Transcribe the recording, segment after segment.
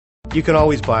You can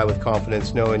always buy with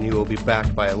confidence knowing you will be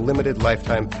backed by a limited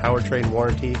lifetime powertrain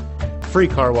warranty, free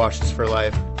car washes for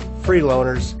life, free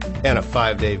loaners, and a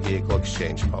 5-day vehicle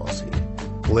exchange policy.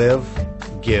 Live,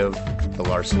 give the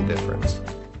Larson difference.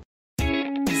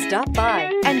 Stop by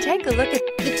and take a look at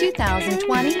the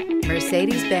 2020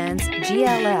 Mercedes-Benz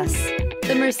GLS.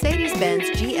 The Mercedes-Benz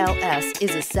GLS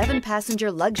is a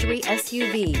 7-passenger luxury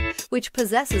SUV which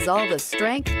possesses all the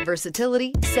strength,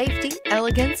 versatility, safety,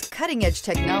 elegance, cutting-edge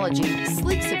technology,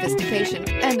 sleek sophistication,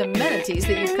 and amenities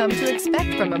that you've come to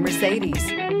expect from a Mercedes.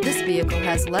 This vehicle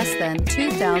has less than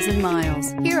 2,000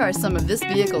 miles. Here are some of this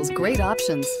vehicle's great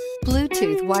options: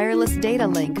 Bluetooth wireless data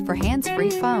link for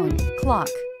hands-free phone, clock,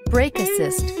 brake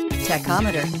assist,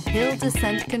 tachometer, hill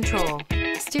descent control,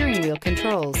 steering wheel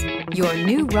controls. Your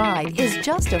new ride is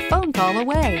just a phone call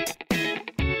away.